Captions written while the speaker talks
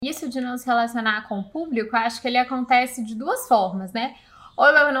Isso de não se relacionar com o público, eu acho que ele acontece de duas formas, né? Ou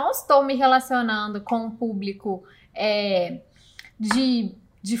eu não estou me relacionando com o público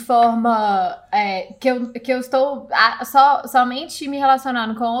de forma que eu estou somente me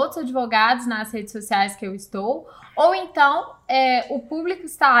relacionando com outros advogados nas redes sociais que eu estou, ou então o público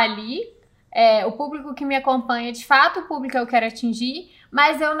está ali, o público que me acompanha, de fato o público que eu quero atingir,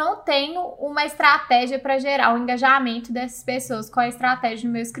 mas eu não tenho uma estratégia para gerar o engajamento dessas pessoas com a estratégia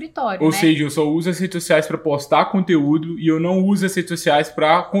do meu escritório. Ou seja, eu só uso as redes sociais para postar conteúdo e eu não uso as redes sociais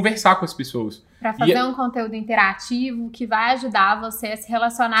para conversar com as pessoas. Para fazer um conteúdo interativo que vai ajudar você a se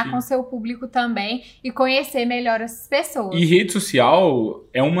relacionar com o seu público também e conhecer melhor essas pessoas. E rede social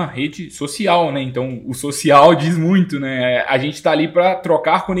é uma rede social, né? Então, o social diz muito, né? A gente está ali para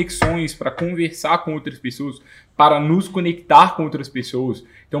trocar conexões, para conversar com outras pessoas, para nos conectar com outras pessoas.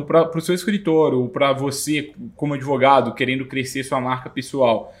 Então, para o seu escritório ou para você, como advogado, querendo crescer sua marca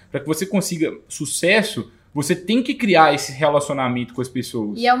pessoal, para que você consiga sucesso, você tem que criar esse relacionamento com as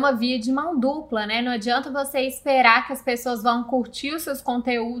pessoas. E é uma via de mão dupla, né? Não adianta você esperar que as pessoas vão curtir os seus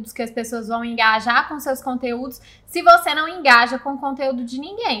conteúdos, que as pessoas vão engajar com seus conteúdos, se você não engaja com o conteúdo de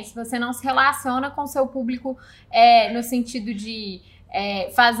ninguém, se você não se relaciona com o seu público no sentido de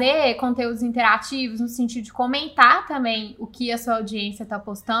fazer conteúdos interativos, no sentido de comentar também o que a sua audiência está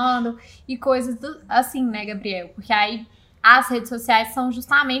postando e coisas assim, né, Gabriel? Porque aí as redes sociais são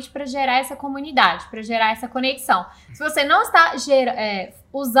justamente para gerar essa comunidade, para gerar essa conexão. Se você não está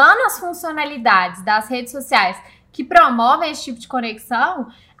usando as funcionalidades das redes sociais que promovem esse tipo de conexão,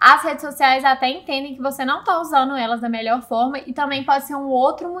 as redes sociais até entendem que você não está usando elas da melhor forma e também pode ser um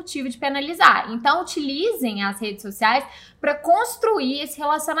outro motivo de penalizar. Então, utilizem as redes sociais para construir esse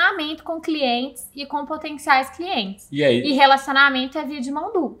relacionamento com clientes e com potenciais clientes. E relacionamento é via de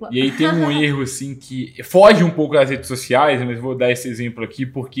mão dupla. E aí tem um erro, assim, que foge um pouco das redes sociais, mas vou dar esse exemplo aqui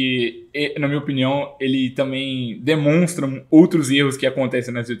porque, na minha opinião, ele também demonstra outros erros que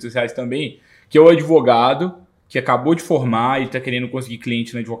acontecem nas redes sociais também, que é o advogado que acabou de formar e está querendo conseguir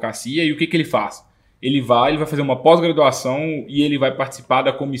cliente na advocacia, e o que ele faz? Ele vai fazer uma pós-graduação e ele vai participar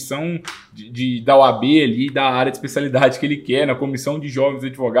da comissão da OAB ali, da área de especialidade que ele quer, na comissão de jovens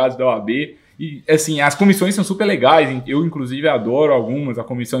advogados da OAB. E, assim, as comissões são super legais, eu, inclusive, adoro algumas, a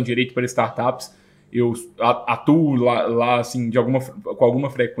Comissão de Direito para Startups, eu atuo lá assim, com alguma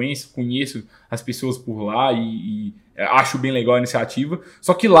frequência, conheço as pessoas por lá e acho bem legal a iniciativa,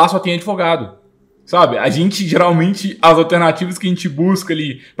 só que lá só tem advogado. Sabe, a gente geralmente, as alternativas que a gente busca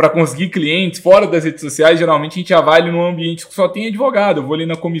ali para conseguir clientes fora das redes sociais, geralmente a gente avalia num ambiente que só tem advogado. Eu vou ali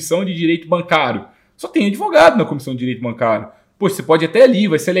na comissão de direito bancário, só tem advogado na comissão de direito bancário. Poxa, você pode até ali,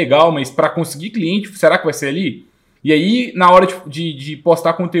 vai ser legal, mas para conseguir cliente, será que vai ser ali? E aí, na hora de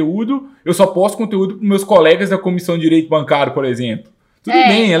postar conteúdo, eu só posto conteúdo para meus colegas da comissão de direito bancário, por exemplo. Tudo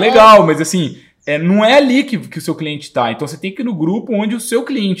bem, é legal, mas assim, não é ali que o seu cliente está. Então você tem que ir no grupo onde o seu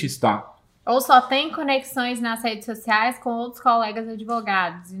cliente está. Ou só tem conexões nas redes sociais com outros colegas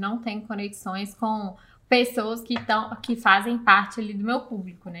advogados e não tem conexões com pessoas que fazem parte ali do meu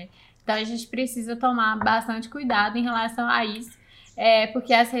público, né? Então a gente precisa tomar bastante cuidado em relação a isso,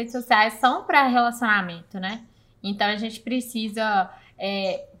 porque as redes sociais são para relacionamento, né? Então a gente precisa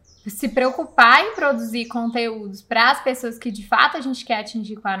se preocupar em produzir conteúdos para as pessoas que de fato a gente quer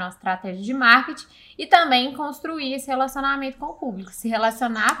atingir com a nossa estratégia de marketing e também construir esse relacionamento com o público, se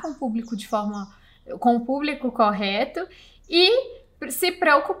relacionar com o público com o público correto e se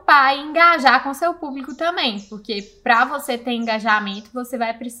preocupar em engajar com o seu público também, porque para você ter engajamento, você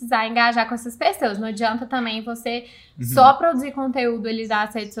vai precisar engajar com essas pessoas. Não adianta também você só produzir conteúdo ali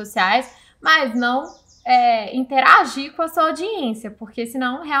nas redes sociais, mas não interagir com a sua audiência, porque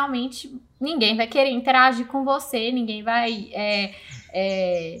senão realmente ninguém vai querer interagir com você, ninguém vai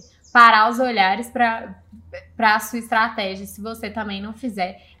parar os olhares para a sua estratégia se você também não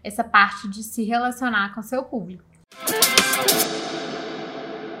fizer essa parte de se relacionar com o seu público.